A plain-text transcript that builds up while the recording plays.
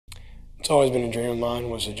It's always been a dream of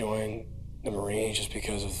mine was to join the Marines just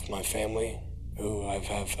because of my family, who I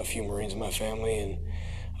have a few Marines in my family, and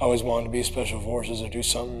I always wanted to be Special Forces or do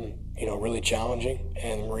something, really challenging,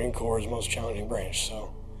 and the Marine Corps is the most challenging branch,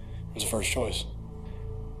 so it was the first choice.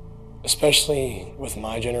 Especially with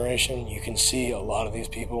my generation, you can see a lot of these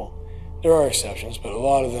people. There are exceptions, but a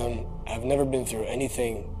lot of them have never been through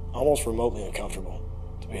anything almost remotely uncomfortable,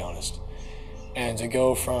 to be honest. And to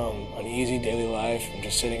go from an easy daily life and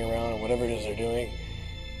just sitting around and whatever it is they're doing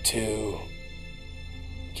to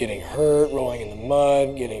getting hurt, rolling in the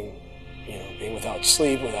mud, being without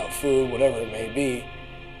sleep, without food, whatever it may be,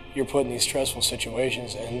 you're put in these stressful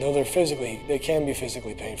situations. And though they can be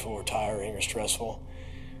physically painful or tiring or stressful,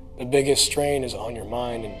 the biggest strain is on your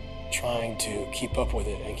mind and trying to keep up with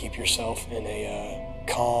it and keep yourself in a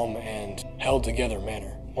calm and held together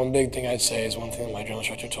manner. One big thing I'd say is one thing that my drill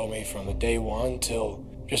instructor told me from the day one till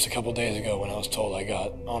just a couple days ago when I was told I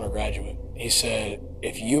got honor graduate. He said,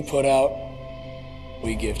 if you put out,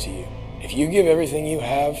 we give to you. If you give everything you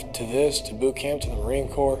have to this, to boot camp, to the Marine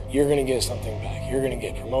Corps, you're gonna get something back. You're gonna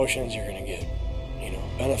get promotions, you're gonna get,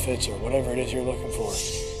 benefits or whatever it is you're looking for.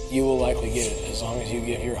 You will likely get it as long as you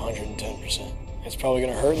give your 110%. It's probably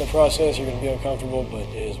gonna hurt in the process, you're gonna be uncomfortable, but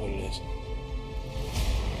it is what it is.